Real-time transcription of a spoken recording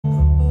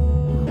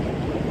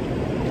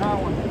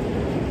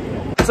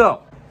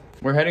So,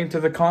 we're heading to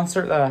the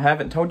concert that I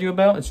haven't told you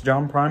about. It's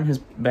John Prine. His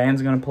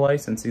band's gonna play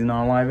since he's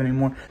not alive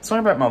anymore.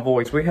 Sorry about my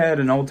voice. We had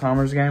an old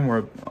timers game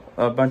where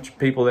a bunch of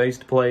people that used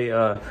to play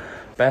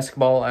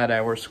basketball at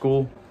our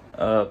school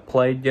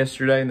played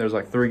yesterday. And there's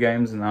like 3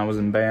 games and I was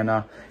in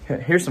band.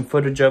 Here's some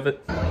footage of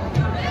it.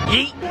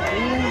 Yeet!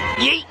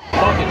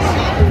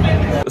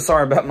 Yeet!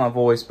 Sorry about my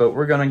voice, but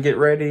we're gonna get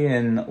ready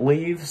and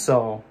leave,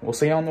 so we'll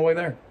see you on the way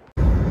there.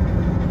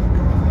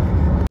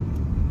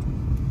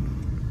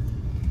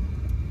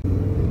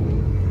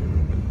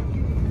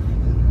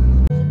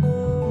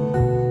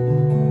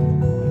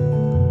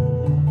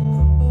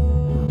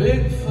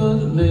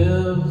 Bigfoot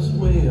lives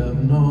way up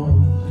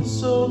north,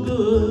 so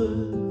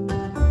good.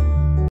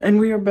 And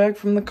we are back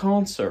from the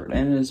concert,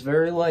 and it's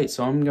very late,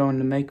 so I'm going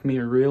to make me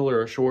a reel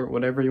or a short,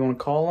 whatever you want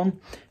to call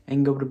them,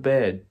 and go to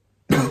bed.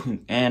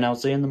 And I'll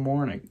see you in the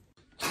morning.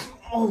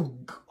 Oh,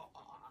 God.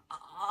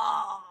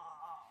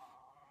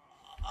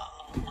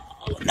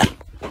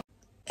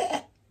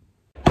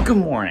 Good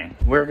morning.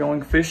 We're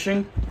going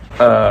fishing.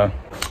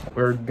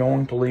 We're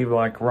going to leave,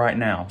 like, right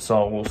now,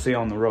 so we'll see you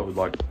on the road,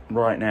 like,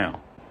 right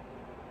now.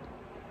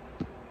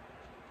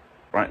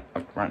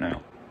 Right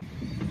now.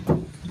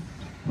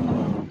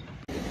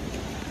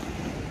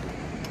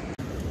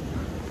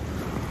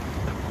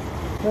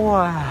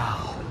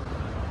 Wow.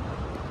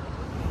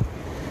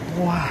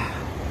 Wow.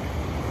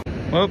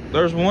 Well,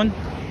 there's one.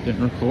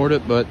 Didn't record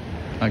it, but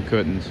I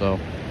couldn't, so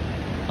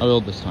I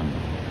will this time.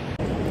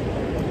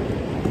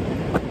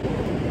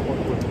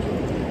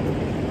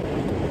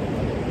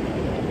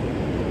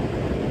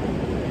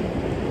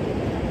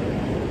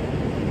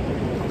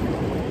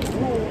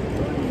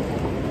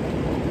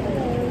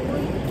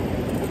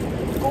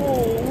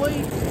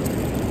 Holy.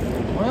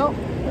 Well,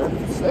 there's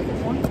the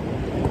second one.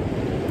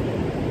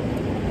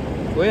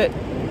 Quit.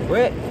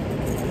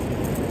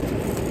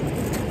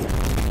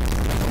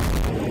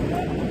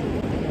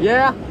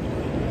 Yeah.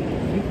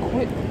 You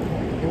quit.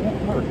 It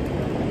won't hurt.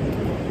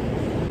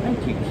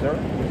 Thank you, sir.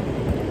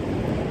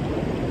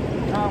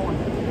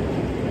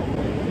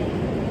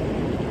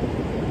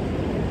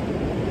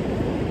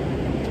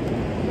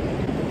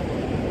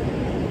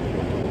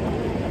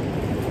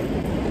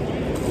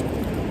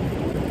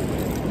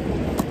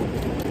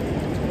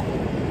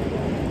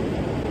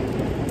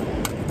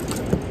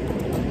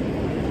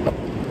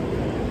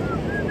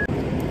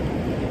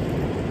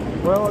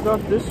 Well, I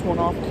got this one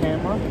off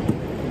camera.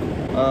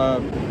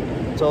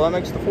 So that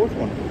makes the 4th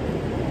one.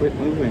 Quit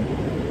moving.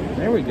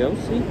 There we go.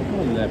 See? It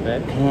wasn't that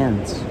bad.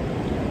 Hands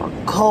are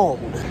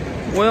cold.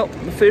 Well,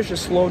 the fish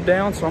has slowed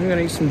down, so I'm going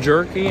to eat some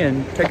jerky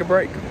and take a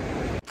break.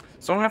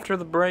 So after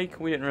the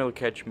break, we didn't really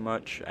catch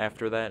much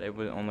after that. It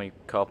was only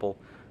a couple.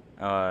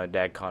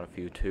 Dad caught a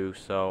few too.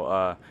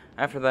 So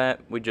after that,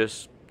 we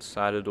just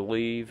decided to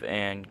leave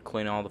and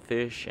clean all the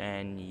fish.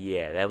 And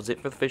yeah, that was it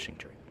for the fishing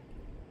trip.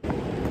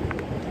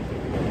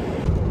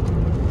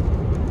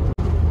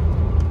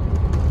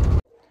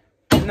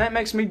 And that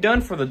makes me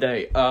done for the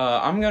day.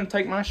 I'm gonna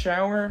take my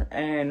shower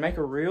and make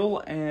a reel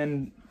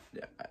and,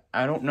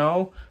 I don't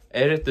know,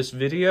 edit this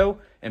video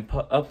and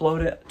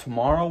upload it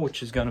tomorrow,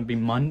 which is gonna be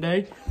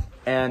Monday.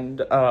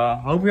 And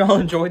hope y'all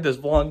enjoyed this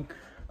vlog.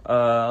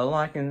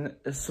 Like and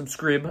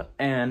subscribe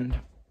and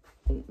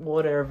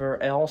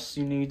whatever else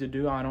you need to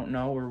do, I don't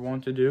know, or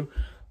want to do.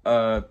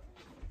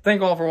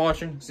 Thank you all for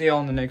watching. See y'all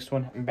in the next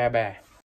one. Bye bye.